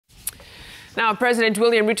Now, President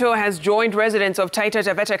William Ruto has joined residents of Taita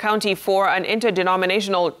Taveta County for an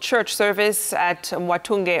interdenominational church service at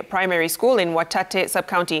Mwatunge Primary School in Mwatate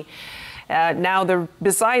sub-county.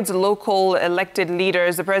 Besides local elected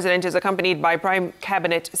leaders, the president is accompanied by Prime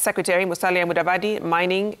Cabinet Secretary Musalia Mudavadi,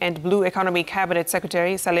 Mining and Blue Economy Cabinet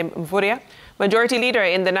Secretary Salim Mvurya, Majority Leader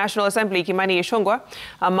in the National Assembly Kimani Ichung'wah,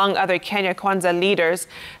 among other Kenya Kwanza leaders.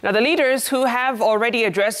 Now, the leaders who have already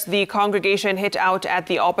addressed the congregation hit out at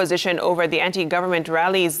the opposition over the anti-government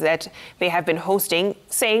rallies that they have been hosting,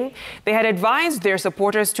 saying they had advised their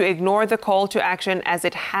supporters to ignore the call to action as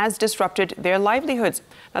it has disrupted their livelihoods.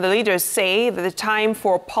 Now, the leaders say that the time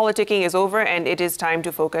for politicking is over and it is time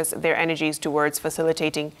to focus their energies towards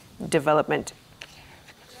facilitating development.